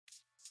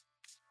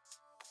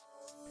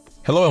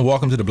Hello and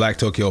welcome to the Black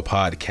Tokyo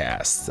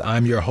Podcast.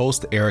 I'm your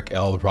host, Eric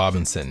L.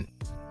 Robinson.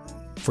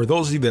 For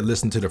those of you that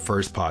listened to the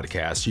first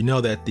podcast, you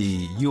know that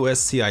the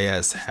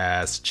USCIS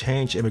has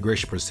changed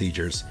immigration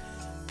procedures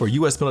for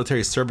U.S.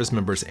 military service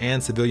members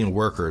and civilian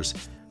workers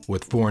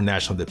with foreign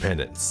national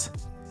dependents.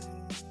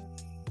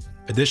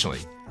 Additionally,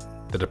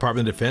 the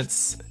Department of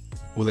Defense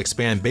will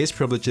expand base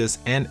privileges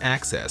and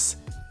access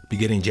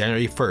beginning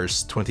January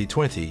 1st,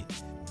 2020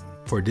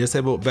 for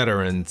disabled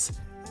veterans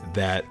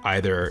that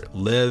either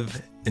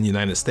live in the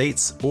United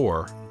States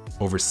or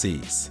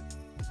overseas.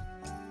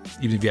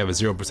 Even if you have a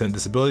 0%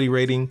 disability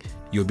rating,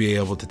 you'll be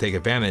able to take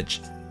advantage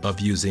of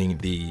using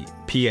the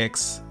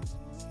PX,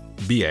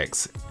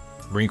 BX,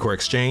 Marine Corps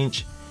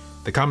Exchange,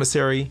 the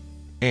Commissary,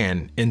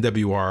 and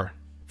NWR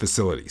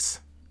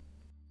facilities.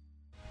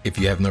 If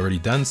you haven't already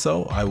done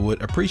so, I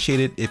would appreciate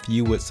it if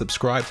you would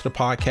subscribe to the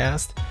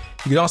podcast.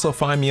 You can also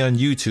find me on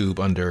YouTube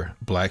under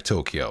Black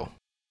Tokyo.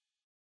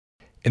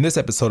 In this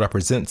episode, I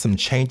present some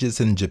changes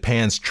in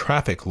Japan's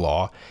traffic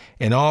law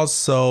and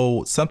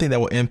also something that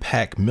will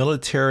impact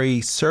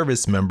military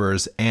service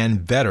members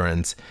and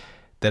veterans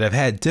that have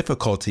had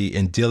difficulty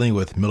in dealing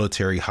with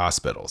military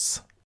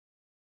hospitals.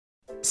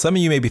 Some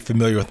of you may be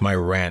familiar with my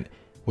rant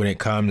when it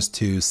comes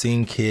to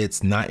seeing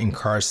kids not in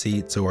car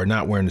seats or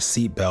not wearing a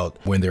seatbelt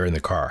when they're in the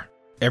car.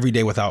 Every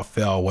day without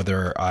fail,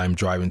 whether I'm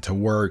driving to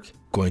work,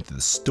 going to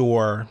the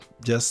store,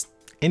 just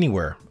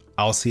anywhere,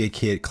 I'll see a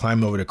kid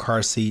climbing over the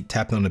car seat,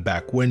 tapping on the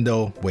back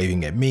window,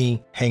 waving at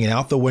me, hanging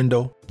out the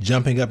window,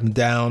 jumping up and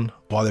down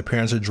while their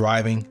parents are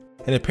driving,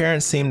 and the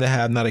parents seem to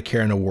have not a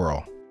care in the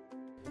world.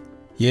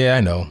 Yeah,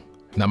 I know,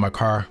 not my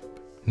car,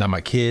 not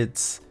my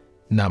kids,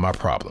 not my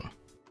problem.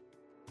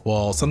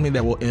 Well, something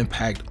that will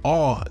impact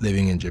all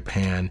living in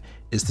Japan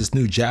is this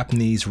new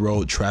Japanese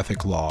road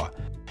traffic law.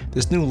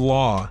 This new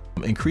law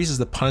increases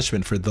the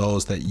punishment for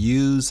those that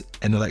use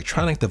an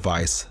electronic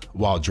device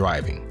while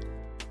driving.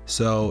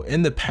 So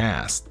in the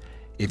past,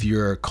 if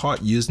you're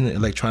caught using an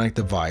electronic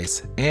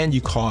device and you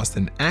caused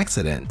an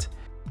accident,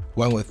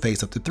 one would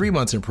face up to 3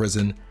 months in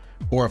prison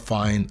or a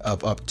fine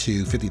of up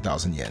to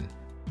 50,000 yen.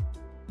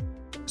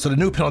 So the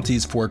new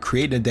penalties for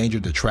creating a danger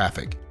to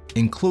traffic,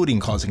 including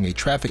causing a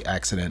traffic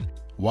accident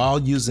while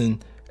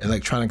using an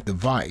electronic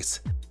device,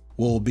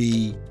 will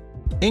be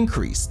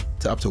increased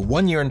to up to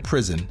 1 year in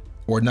prison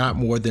or not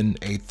more than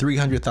a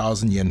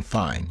 300,000 yen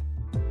fine.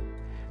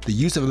 The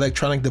use of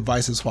electronic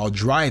devices while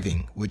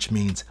driving, which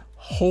means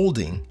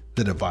holding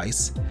the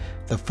device,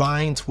 the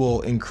fines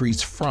will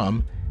increase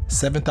from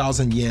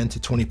 7,000 yen to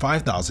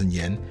 25,000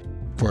 yen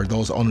for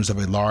those owners of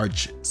a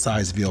large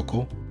size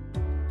vehicle,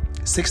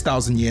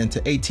 6,000 yen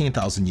to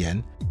 18,000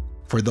 yen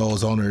for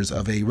those owners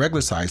of a regular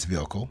size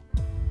vehicle,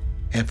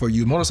 and for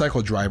you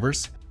motorcycle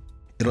drivers,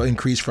 it'll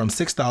increase from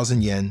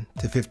 6,000 yen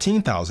to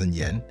 15,000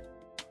 yen.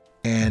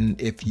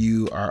 And if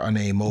you are on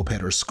a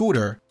moped or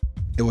scooter,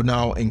 it will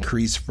now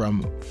increase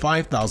from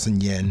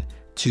 5,000 yen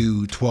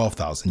to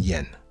 12,000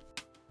 yen.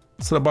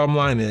 So the bottom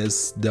line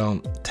is,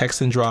 don't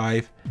text and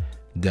drive,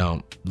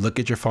 don't look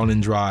at your phone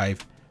and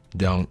drive,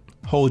 don't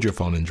hold your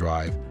phone and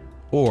drive,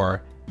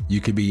 or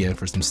you could be in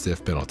for some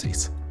stiff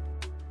penalties.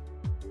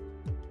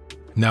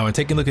 Now, in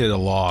taking a look at a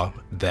law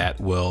that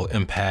will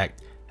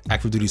impact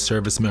active duty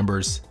service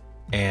members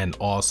and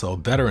also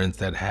veterans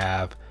that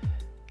have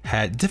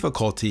had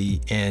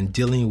difficulty in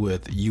dealing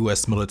with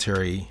U.S.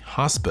 military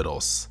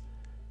hospitals,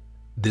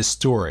 this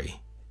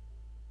story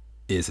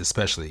is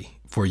especially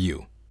for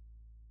you.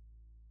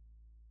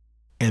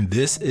 And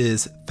this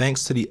is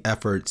thanks to the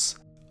efforts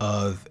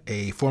of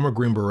a former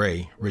Green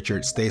Beret,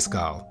 Richard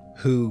Stayskull,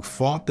 who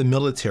fought the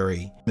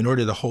military in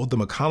order to hold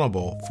them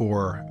accountable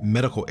for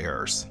medical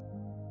errors.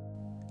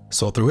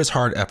 So through his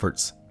hard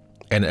efforts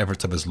and the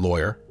efforts of his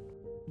lawyer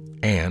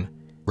and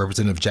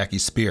Representative Jackie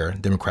Speer,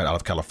 Democrat out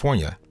of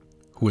California,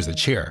 who is the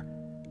chair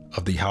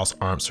of the House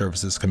Armed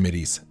Services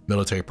Committee's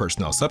Military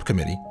Personnel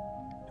Subcommittee,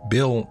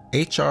 Bill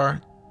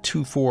H.R.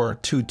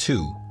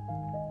 2422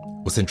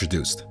 was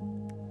introduced.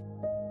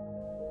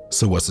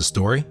 So what's the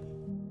story?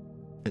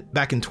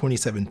 Back in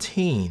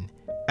 2017,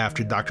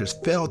 after doctors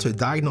failed to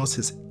diagnose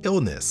his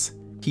illness,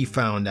 he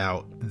found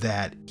out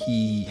that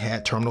he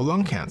had terminal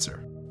lung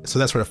cancer. So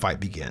that's where the fight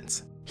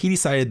begins. He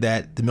decided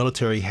that the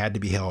military had to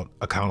be held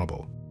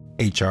accountable.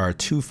 H.R.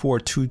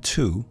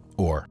 2422,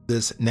 or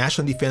this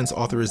National Defense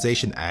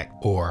Authorization Act,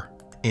 or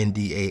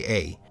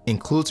NDAA,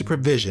 includes a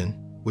provision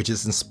which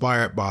is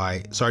inspired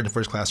by Sergeant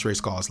First Class Ray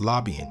Skull's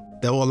lobbying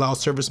that will allow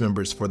service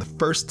members for the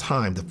first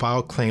time to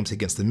file claims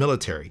against the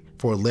military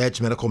for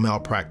alleged medical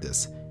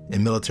malpractice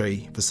in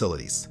military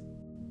facilities.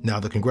 Now,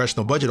 the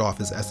Congressional Budget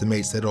Office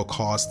estimates that it'll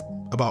cost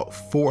about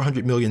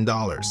 $400 million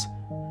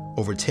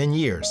over 10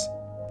 years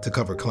to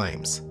cover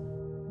claims.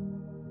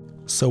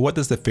 So what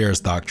does the Fairness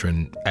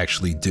Doctrine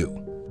actually do?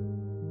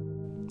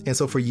 And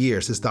so for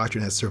years, this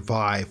doctrine has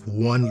survived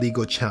one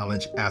legal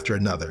challenge after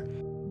another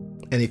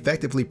and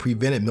effectively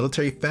prevented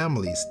military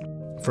families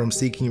from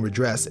seeking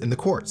redress in the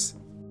courts.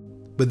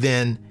 But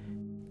then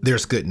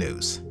there's good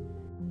news.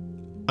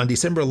 On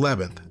December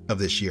 11th of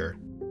this year,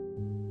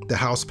 the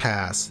House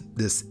passed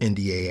this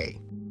NDAA.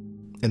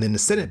 and then the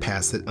Senate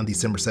passed it on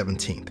December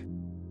 17th.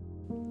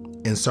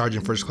 And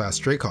Sergeant First Class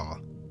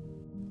Strakal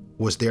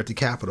was there at the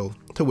Capitol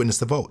to witness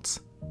the votes.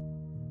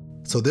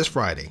 So this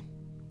Friday,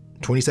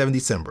 27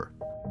 December,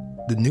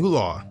 the new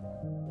law,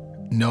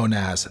 known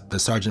as the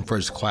Sergeant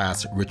First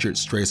Class Richard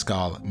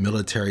Strakal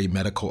Military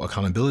Medical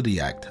Accountability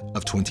Act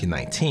of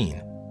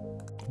 2019,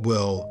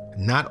 will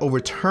not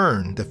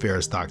overturn the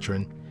Ferris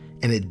Doctrine,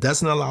 and it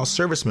doesn't allow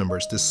service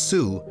members to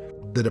sue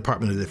the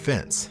Department of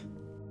Defense.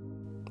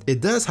 It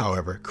does,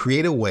 however,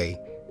 create a way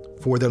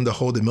for them to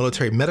hold the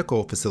military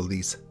medical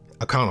facilities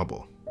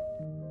accountable.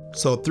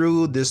 So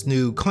through this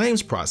new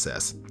claims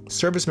process,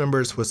 service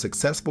members with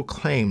successful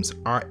claims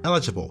are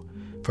eligible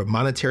for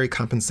monetary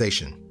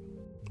compensation.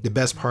 The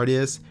best part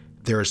is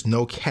there is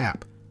no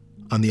cap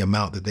on the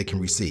amount that they can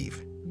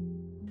receive.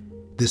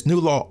 This new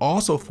law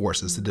also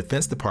forces the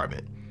Defense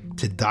Department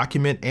to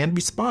document and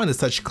respond to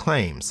such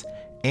claims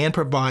and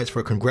provides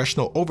for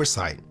congressional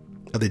oversight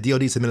of the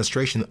DoD's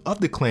administration of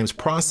the claims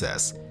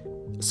process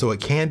so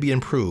it can be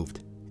improved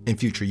in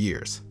future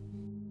years.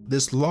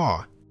 This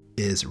law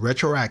is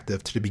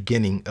retroactive to the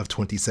beginning of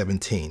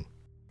 2017,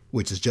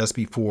 which is just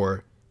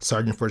before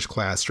Sergeant First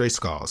Class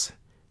Strakal's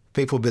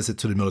fateful visit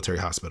to the military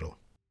hospital.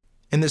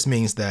 And this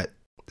means that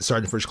the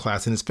Sergeant First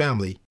Class and his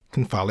family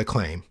can file a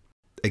claim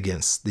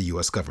against the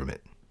U.S.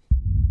 government.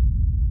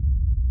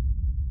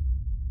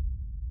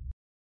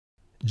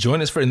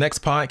 Join us for the next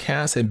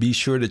podcast and be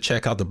sure to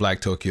check out the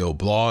Black Tokyo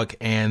blog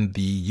and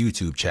the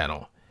YouTube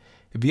channel.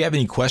 If you have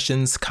any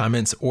questions,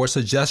 comments, or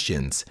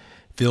suggestions,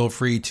 feel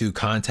free to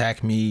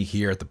contact me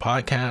here at the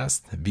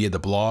podcast, via the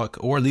blog,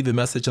 or leave a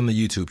message on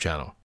the YouTube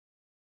channel.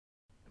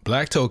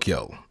 Black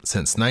Tokyo,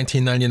 since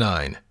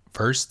 1999,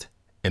 first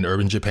in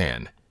urban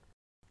Japan.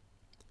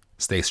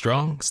 Stay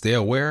strong, stay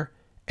aware,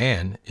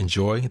 and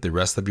enjoy the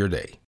rest of your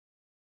day.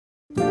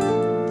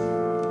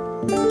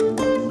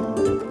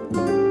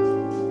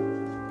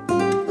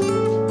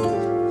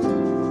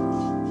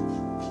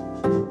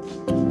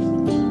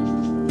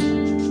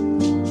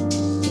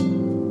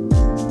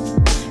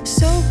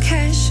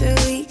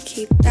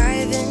 Keep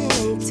diving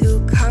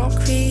into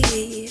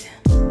concrete,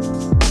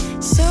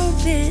 so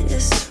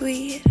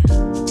bittersweet,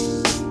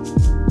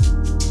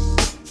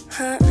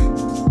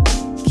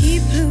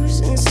 keep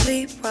losing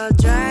sleep while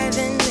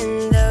driving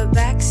in the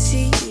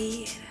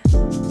backseat.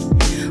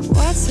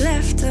 What's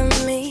left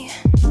of me?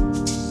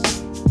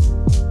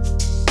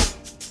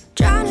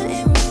 Drowning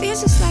in what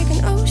feels just like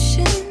an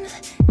ocean.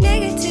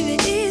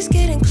 Negativity is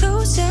getting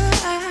closer.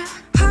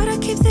 Hard to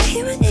keep the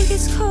heat when it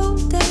gets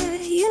colder,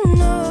 you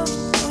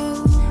know.